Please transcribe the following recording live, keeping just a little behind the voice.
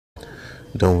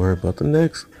Don't worry about the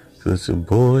next, cause it's your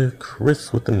boy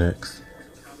Chris with the next.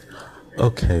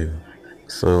 Okay,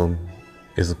 so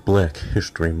it's Black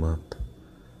History Month,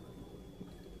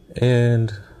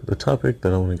 and the topic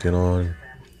that I want to get on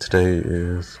today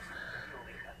is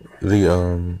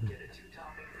the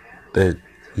that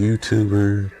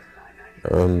YouTuber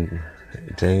um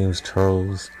James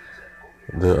Charles,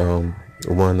 the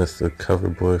one that's the cover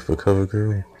boy for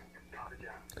CoverGirl,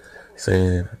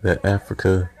 saying that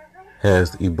Africa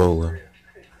has Ebola.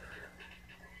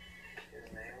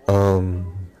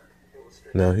 Um,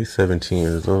 Now he's 17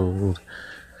 years old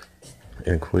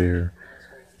and queer,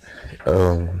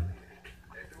 um,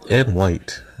 and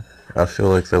white. I feel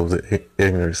like that was an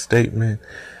ignorant statement,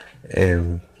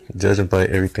 and judging by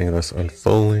everything that's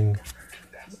unfolding,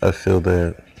 I feel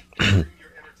that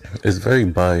it's very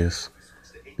biased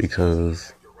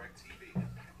because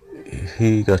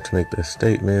he got to make that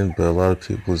statement, but a lot of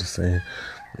people are saying,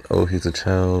 "Oh, he's a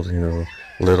child,"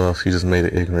 let off. He just made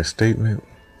an ignorant statement,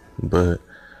 but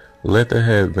let there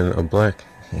have been a black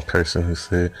person who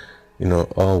said,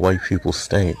 all white people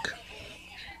stink,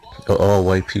 or all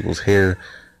white people's hair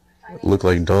look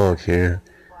like dog hair,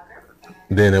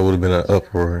 then it would have been an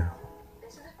uproar,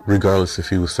 regardless if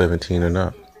he was 17 or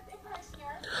not.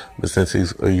 But since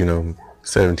he's,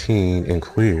 17 and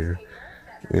queer,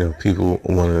 people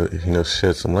want to,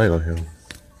 shed some light on him.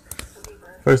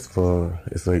 First of all,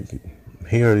 it's like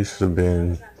he already should have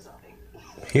been,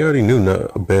 he already knew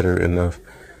better enough.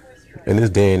 In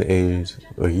this day and age,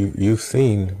 like you've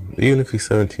seen, even if he's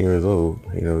 17 years old,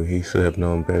 he should have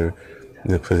known better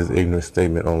than put his ignorant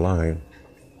statement online.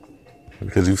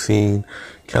 Because you've seen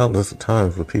countless of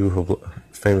times where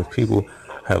famous people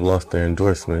have lost their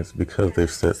endorsements because they've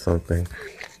said something,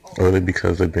 or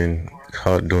because they've been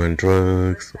caught doing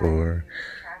drugs, or,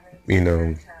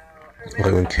 like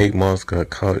when Kate Moss got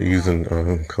caught using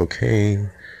cocaine.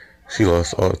 She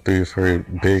lost all three of her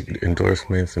big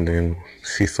endorsements, and then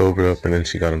she sobered up, and then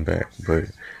she got them back. But,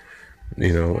 a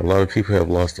lot of people have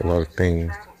lost a lot of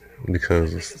things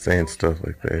because of saying stuff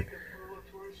like that.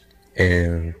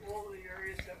 And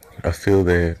I feel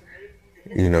that,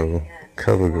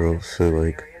 CoverGirl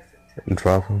should,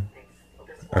 drop him.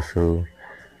 I feel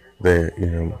that,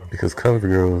 because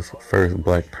CoverGirl's first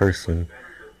black person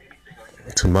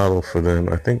to model for them,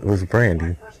 I think it was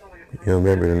Brandy.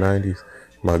 Remember the 90s?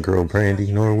 My girl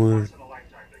Brandy Norwood.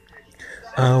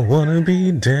 I wanna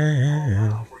be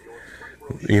down.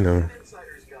 And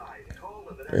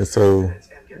so,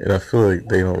 and I feel like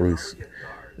they don't really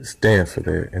stand for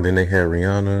that. And then they had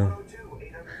Rihanna.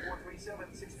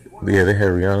 Yeah, they had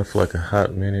Rihanna for like a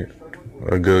hot minute,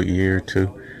 a good year or two.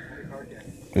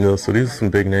 So these are some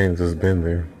big names that's been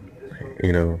there.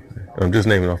 I'm just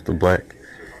naming off the black,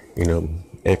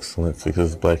 excellence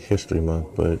because it's Black History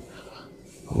Month. But,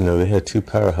 they had two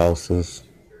powerhouses,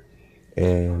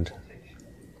 and,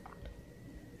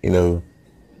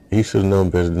 he should have known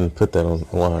better than to put that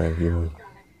online.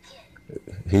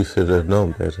 He should have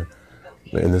known better.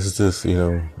 And this is just,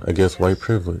 I guess white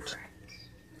privilege.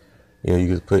 You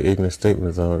just put ignorant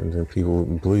statements out, and then people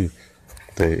believe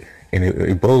that. And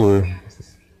Ebola,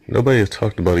 nobody has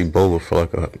talked about Ebola for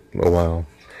like a while.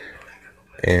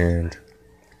 And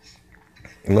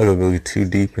I'm not going to go too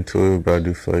deep into it, but I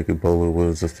do feel like Ebola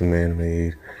was just a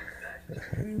man-made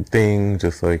thing,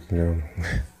 just like,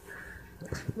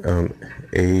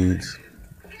 AIDS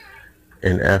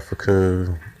in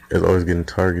Africa is always getting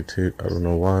targeted. I don't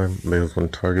know why. They just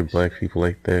want to target black people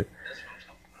like that.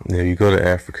 You go to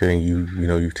Africa and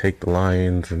you take the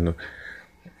lions and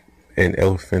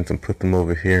elephants and put them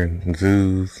over here in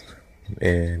zoos,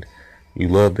 and you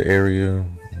love the area.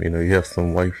 You have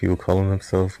some white people calling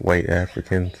themselves white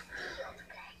Africans,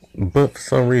 but for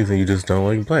some reason you just don't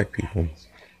like black people.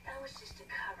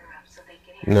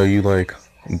 You like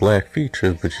black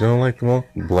features, but you don't like them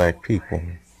black people.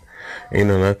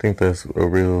 And I think that's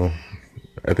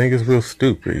I think it's real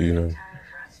stupid,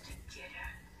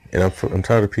 And I'm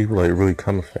tired of people like really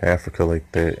coming for Africa like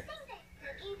that.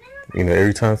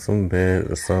 Every time something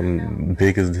bad or something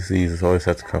big as disease, it always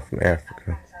has to come from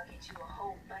Africa.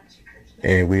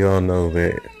 And we all know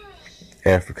that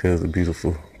Africa is a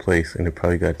beautiful place, and it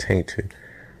probably got tainted.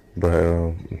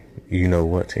 But you know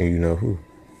what, and you know who.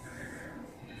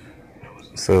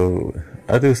 So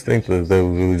I just think that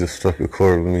really just struck a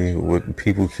chord with me. With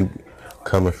people keep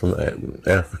coming from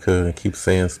Africa and keep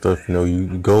saying stuff.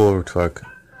 You go over to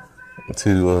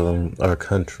our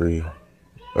country,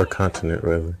 our continent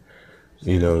rather.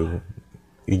 You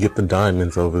get the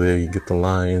diamonds over there. You get the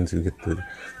lions. You get the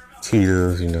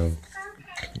cheetahs.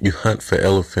 You hunt for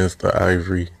elephants, the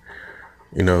ivory.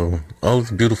 All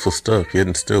this beautiful stuff. Yet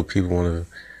and still, people want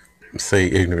to say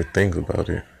ignorant things about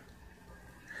it.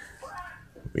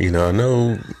 You know, I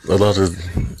know a lot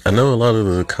of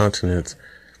the continents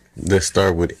that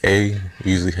start with A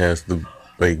usually has the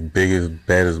like biggest,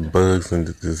 baddest bugs and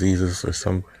diseases or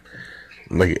some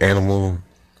like animal.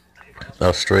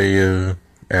 Australia,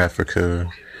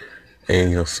 Africa,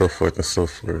 and you know, so forth and so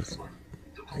forth.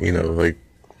 You know, like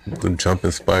the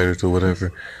jumping spiders or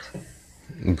whatever.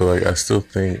 But like, I still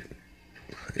think,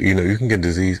 you know, you can get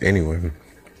disease anywhere.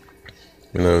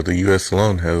 You know, the U.S.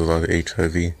 alone has a lot of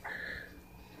HIV,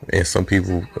 and some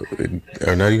people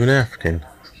are not even African,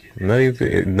 not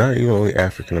even only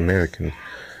African American.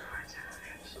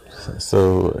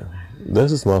 So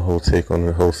that's just my whole take on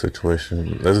the whole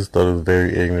situation. I just thought it was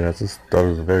very ignorant. I just thought it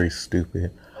was very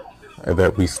stupid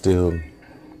that we still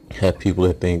have people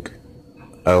that think,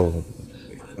 oh,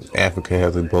 Africa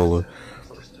has Ebola.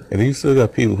 And then you still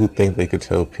got people who think they could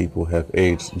tell people have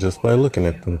AIDS just by looking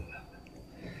at them.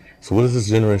 So what has this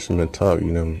generation been taught?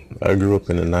 You know, I grew up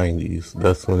in the 90s.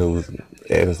 That's when it was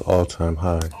at its all-time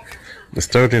high. It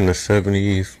started in the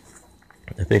 70s.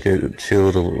 I think it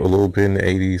chilled a little bit in the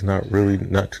 80s. Not really,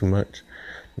 not too much.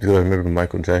 Because I remember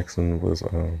Michael Jackson was,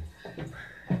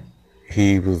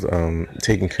 he was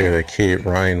taking care of that kid,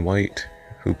 Ryan White,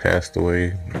 who passed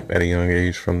away at a young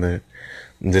age from that.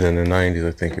 And then in the 90s,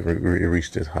 I think it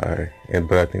reached its high.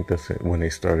 But I think that's when they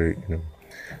started, you know,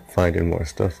 finding more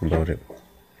stuff about it.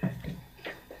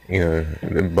 You know,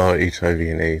 about HIV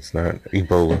and AIDS, not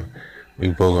Ebola.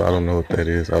 Ebola, I don't know what that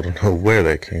is. I don't know where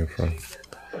that came from.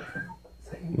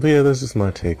 But yeah, that's just my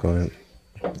take on it.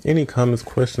 Any comments,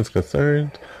 questions,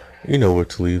 concerns, you know where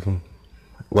to leave them.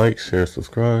 Like, share,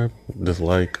 subscribe.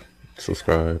 Dislike,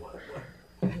 subscribe.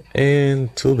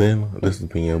 And till then, this has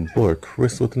been your boy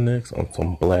Chris with the next on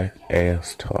some black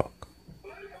ass talk.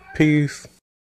 Peace.